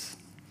Jesus.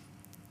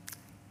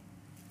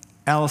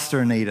 Alistair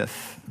and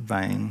Edith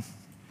Bain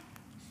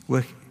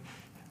were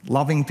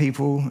loving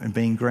people and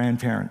being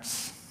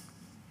grandparents.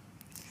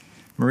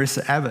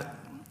 Marissa Abbott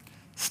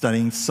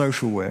studying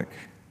social work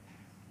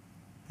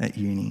at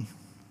uni.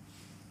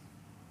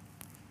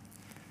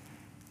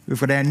 We've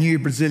got our new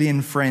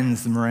Brazilian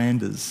friends, the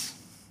Mirandas.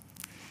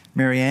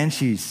 Marianne,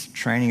 she's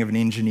training of an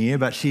engineer,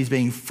 but she's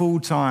being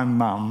full-time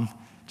mum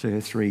to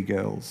her 3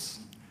 girls,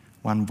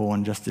 one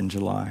born just in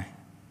July.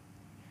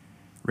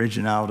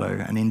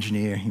 Reginaldo, an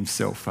engineer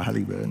himself for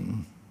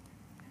Halliburton.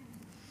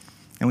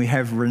 And we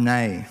have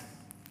Renee,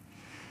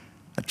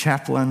 a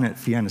chaplain at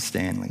Fiona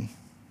Stanley.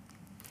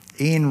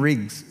 Ian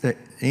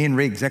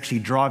Riggs actually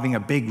driving a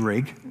big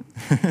rig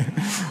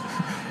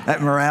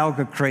at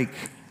Moralga Creek.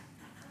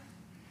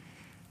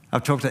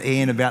 I've talked to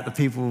Ian about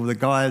the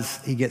guys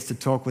he gets to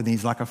talk with.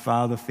 He's like a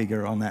father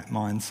figure on that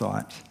mine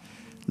site,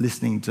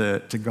 listening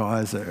to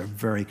guys that are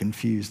very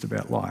confused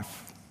about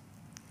life.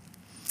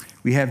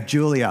 We have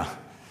Julia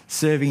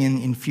serving in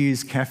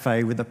Infused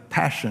Cafe with a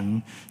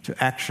passion to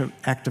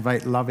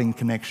activate loving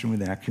connection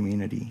with our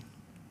community.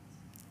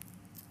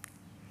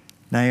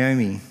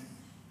 Naomi,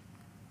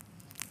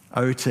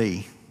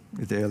 OT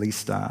with Early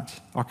Start,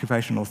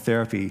 occupational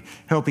therapy,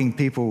 helping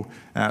people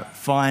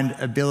find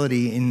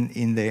ability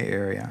in their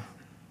area.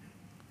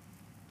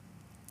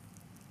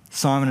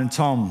 Simon and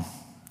Tom,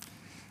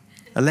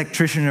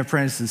 electrician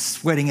apprentices,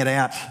 sweating it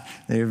out.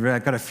 They've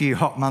got a few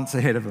hot months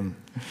ahead of them.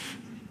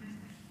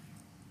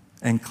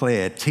 And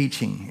Claire,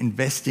 teaching,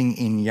 investing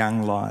in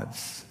young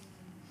lives.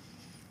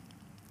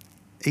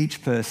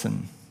 Each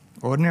person,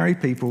 ordinary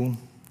people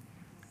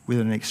with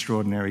an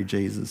extraordinary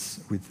Jesus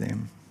with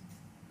them.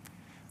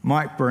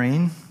 Mike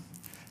Breen,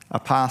 a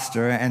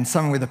pastor and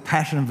someone with a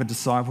passion for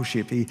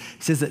discipleship, he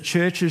says that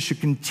churches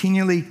should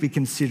continually be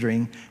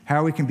considering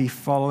how we can be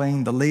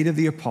following the lead of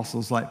the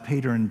apostles like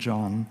Peter and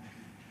John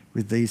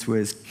with these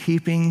words,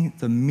 keeping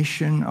the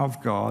mission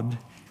of God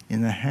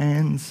in the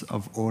hands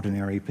of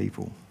ordinary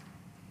people.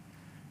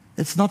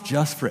 It's not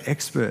just for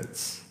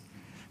experts,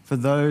 for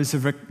those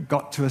who've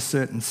got to a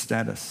certain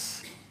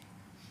status.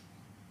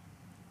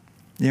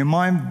 You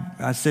know,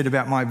 I said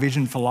about my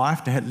vision for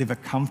life, to live a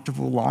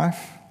comfortable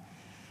life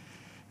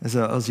as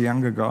a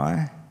younger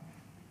guy,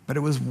 but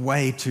it was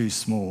way too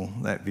small,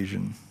 that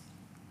vision.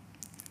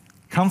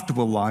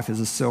 Comfortable life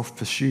is a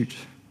self-pursuit.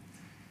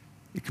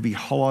 It could be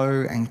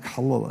hollow and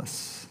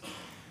colourless,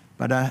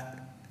 but a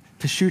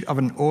pursuit of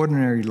an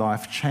ordinary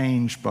life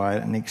changed by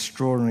an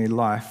extraordinary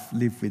life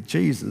lived with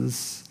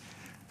Jesus,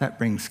 that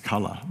brings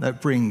colour,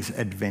 that brings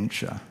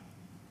adventure,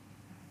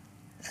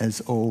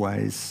 as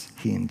always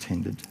he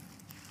intended.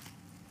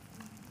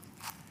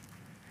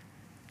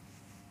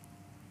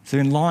 So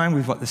in line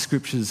with what the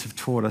scriptures have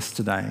taught us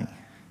today,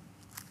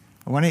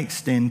 I want to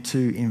extend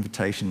 2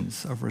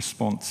 invitations of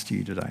response to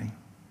you today.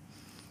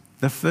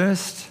 The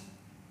first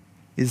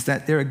is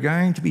that there are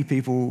going to be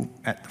people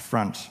at the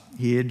front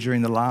here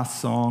during the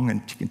last song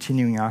and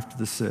continuing after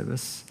the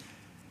service,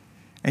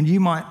 and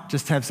you might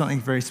just have something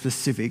very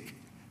specific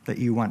that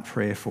you want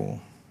prayer for,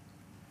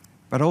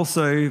 but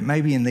also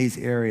maybe in these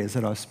areas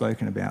that I've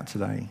spoken about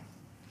today,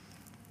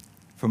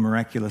 for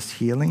miraculous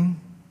healing,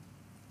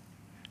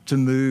 to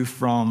move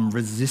from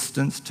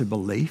resistance to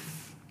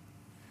belief,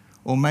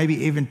 or maybe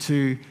even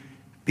to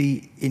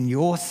be in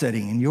your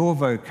setting, in your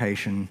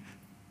vocation,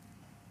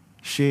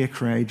 share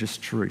courageous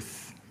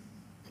truth.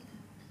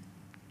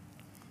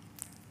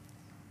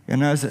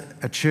 And as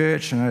a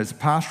church and as a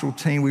pastoral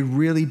team, we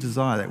really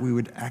desire that we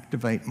would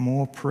activate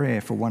more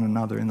prayer for one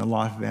another in the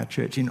life of our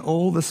church, in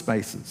all the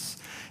spaces,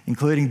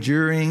 including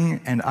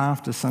during and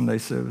after Sunday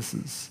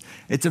services.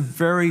 It's a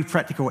very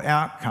practical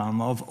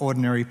outcome of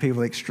Ordinary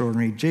People,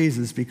 Extraordinary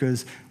Jesus,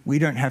 because we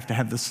don't have to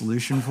have the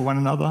solution for one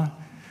another.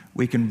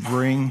 We can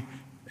bring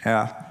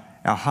our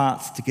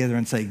hearts together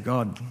and say,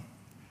 God,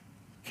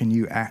 can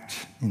you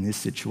act in this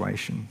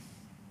situation?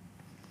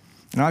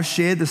 And I've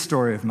shared the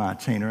story of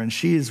Martina, and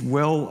she is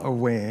well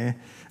aware,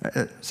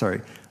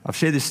 I've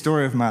shared this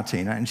story of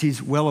Martina, and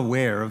she's well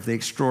aware of the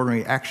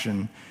extraordinary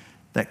action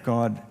that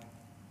God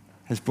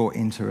has brought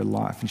into her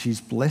life, and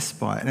she's blessed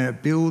by it, and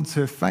it builds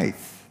her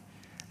faith.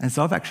 And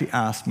so I've actually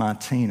asked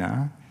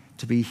Martina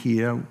to be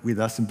here with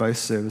us in both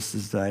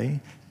services today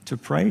to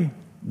pray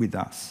with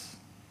us,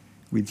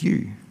 with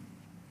you.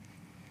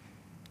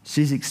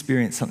 She's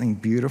experienced something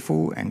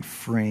beautiful and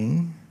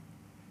freeing,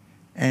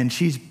 and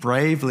she's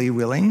bravely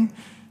willing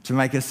to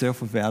make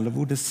herself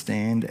available to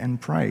stand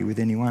and pray with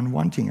anyone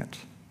wanting it,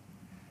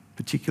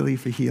 particularly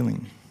for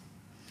healing.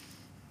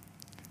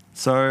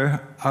 So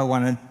I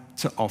wanted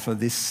to offer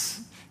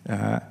this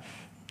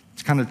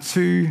kind of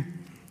two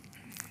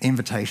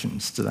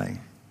invitations today.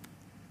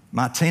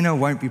 Martina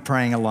won't be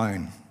praying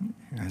alone.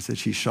 I said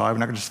she's shy. We're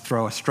not going to just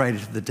throw her straight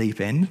into the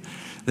deep end.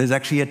 There's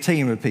actually a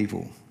team of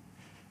people,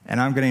 and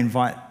I'm going to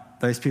invite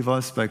those people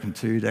I've spoken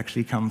to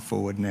actually come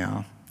forward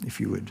now, if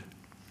you would,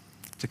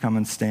 to come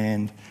and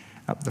stand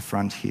up the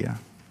front here.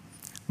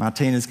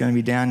 Martina's going to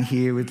be down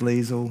here with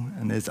Liesl,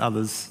 and there's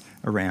others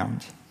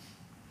around.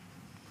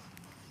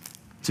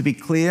 To be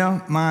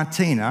clear,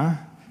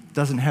 Martina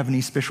doesn't have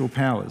any special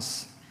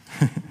powers.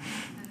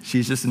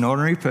 She's just an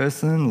ordinary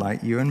person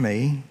like you and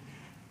me,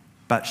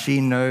 but she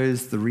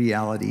knows the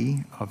reality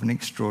of an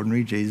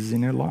extraordinary Jesus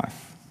in her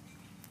life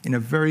in a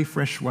very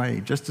fresh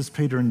way, just as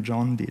Peter and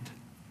John did.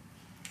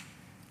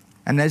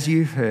 And as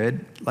you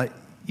heard,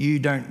 you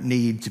don't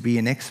need to be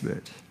an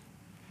expert.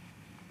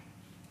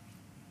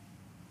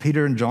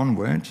 Peter and John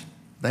weren't.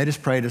 They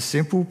just prayed a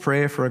simple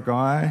prayer for a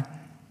guy,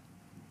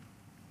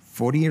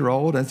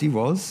 40-year-old as he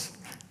was,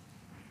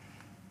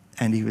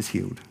 and he was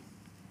healed.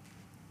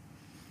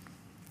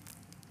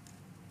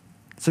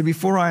 So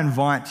before I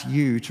invite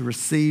you to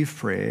receive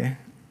prayer,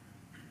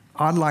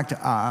 I'd like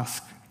to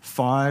ask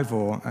 5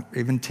 or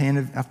even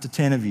 10, up to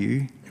 10 of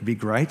you, it'd be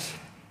great,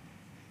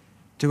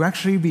 to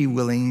actually be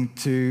willing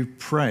to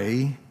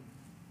pray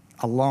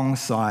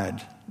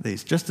alongside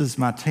these, just as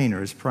Martina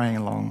is praying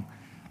along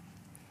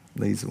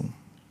Liesl.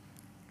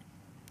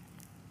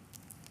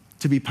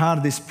 To be part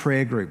of this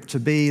prayer group, to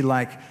be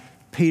like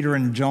Peter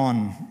and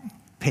John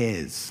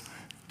pairs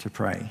to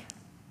pray.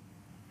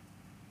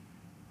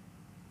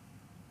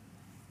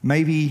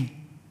 Maybe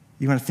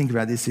you want to think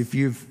about this if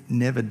you've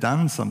never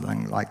done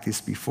something like this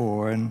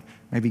before, and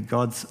maybe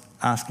God's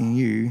asking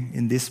you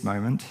in this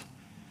moment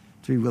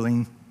to be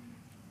willing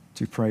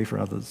to pray for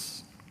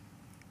others.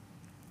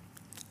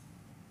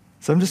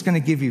 So I'm just going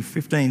to give you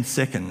 15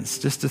 seconds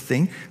just to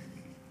think.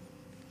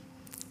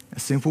 A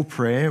simple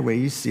prayer where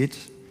you sit.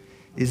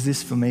 Is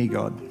this for me,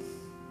 God?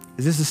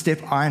 Is this a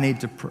step I need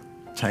to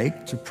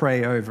take to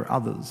pray over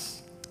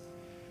others?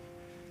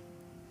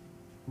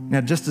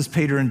 Now, just as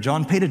Peter and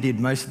John, Peter did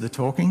most of the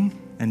talking,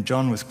 and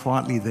John was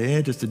quietly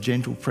there, just a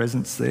gentle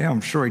presence there.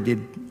 I'm sure he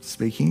did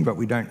speaking, but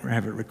we don't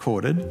have it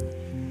recorded.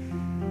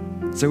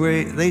 So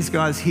these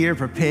guys here are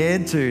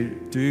prepared to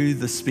do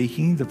the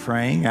speaking, the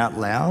praying out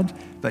loud,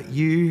 but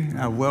you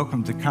are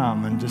welcome to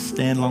come and just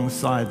stand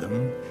alongside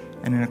them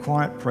and in a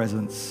quiet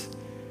presence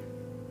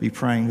be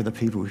praying with the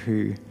people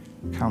who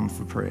come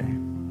for prayer.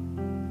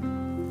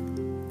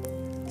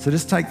 So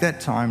just take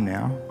that time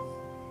now.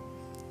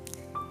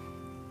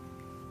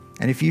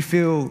 And if you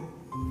feel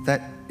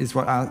that is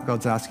what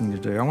God's asking you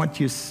to do, I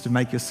want you to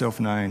make yourself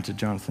known to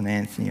Jonathan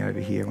Anthony over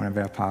here, one of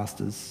our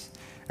pastors,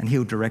 and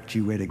he'll direct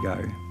you where to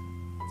go.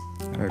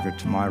 Over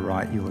to my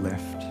right, your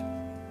left.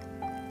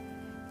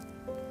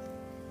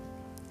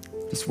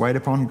 Just wait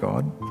upon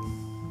God.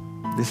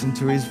 Listen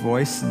to his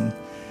voice, and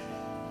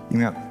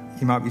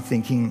you might be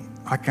thinking,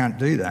 I can't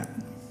do that.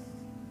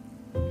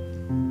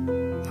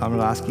 I'm not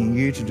asking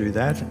you to do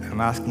that.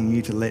 I'm asking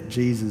you to let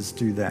Jesus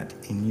do that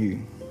in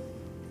you.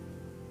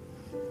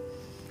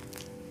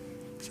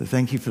 So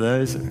thank you for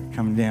those that are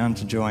coming down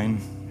to join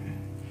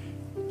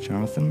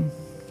Jonathan.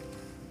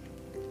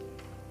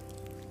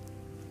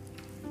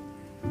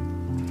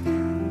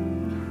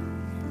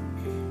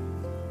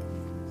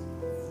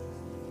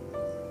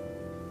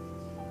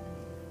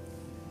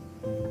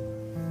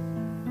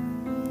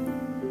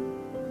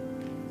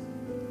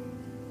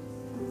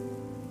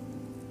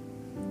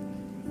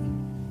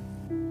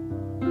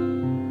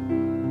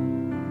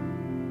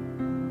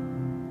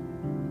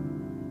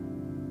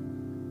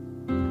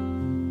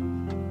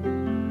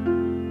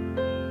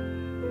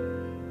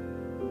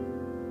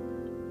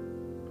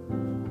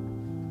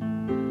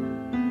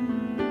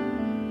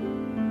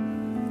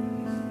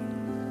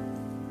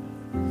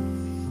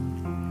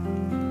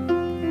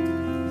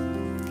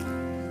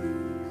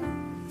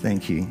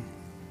 Thank you.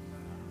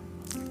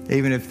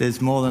 Even if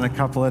there's more than a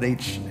couple at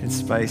each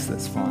space,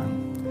 that's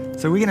fine.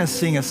 So we're going to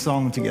sing a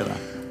song together.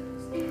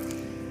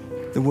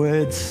 The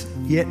words,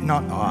 "Yet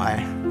not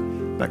I,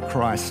 but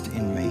Christ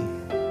in me."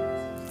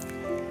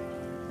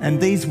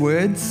 And these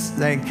words,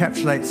 they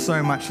encapsulate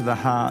so much of the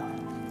heart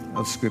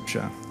of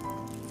Scripture.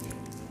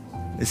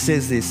 It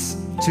says this,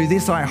 "To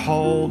this I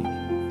hold,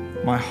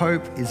 my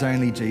hope is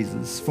only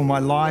Jesus, for my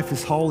life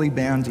is wholly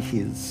bound to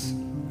his.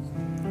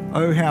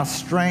 Oh, how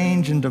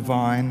strange and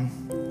divine,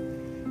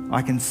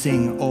 I can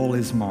sing all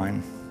is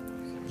mine,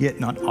 yet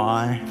not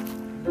I,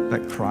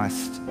 but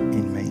Christ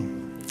in me."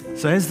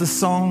 So as the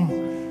song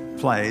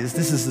plays,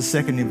 this is the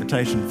second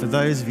invitation for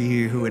those of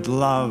you who would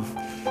love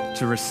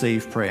to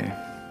receive prayer.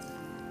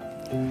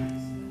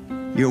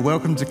 You're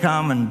welcome to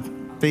come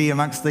and be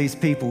amongst these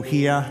people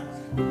here.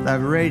 They're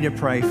ready to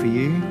pray for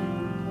you.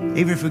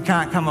 Even if we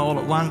can't come all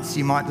at once,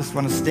 you might just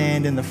want to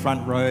stand in the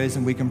front rows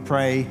and we can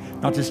pray,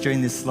 not just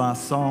during this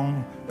last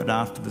song, but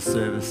after the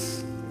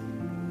service.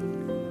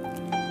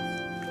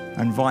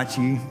 I invite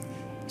you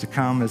to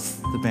come as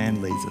the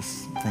band leads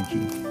us. Thank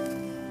you.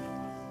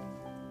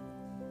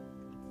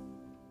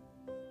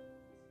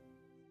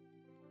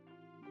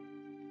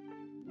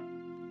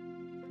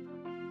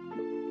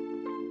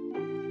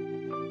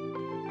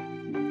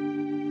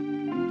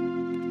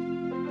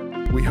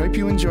 We hope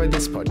you enjoyed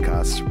this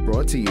podcast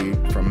brought to you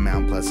from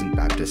Mount Pleasant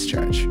Baptist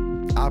Church.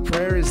 Our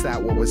prayer is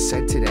that what was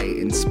said today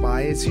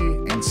inspires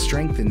you and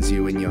strengthens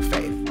you in your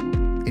faith.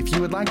 If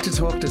you would like to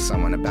talk to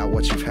someone about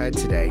what you've heard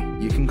today,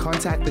 you can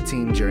contact the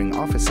team during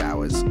office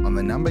hours on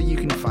the number you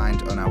can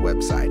find on our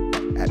website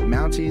at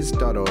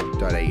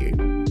mounties.org.au.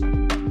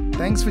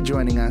 Thanks for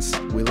joining us.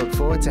 We look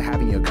forward to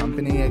having your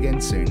company again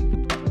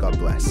soon. God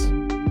bless.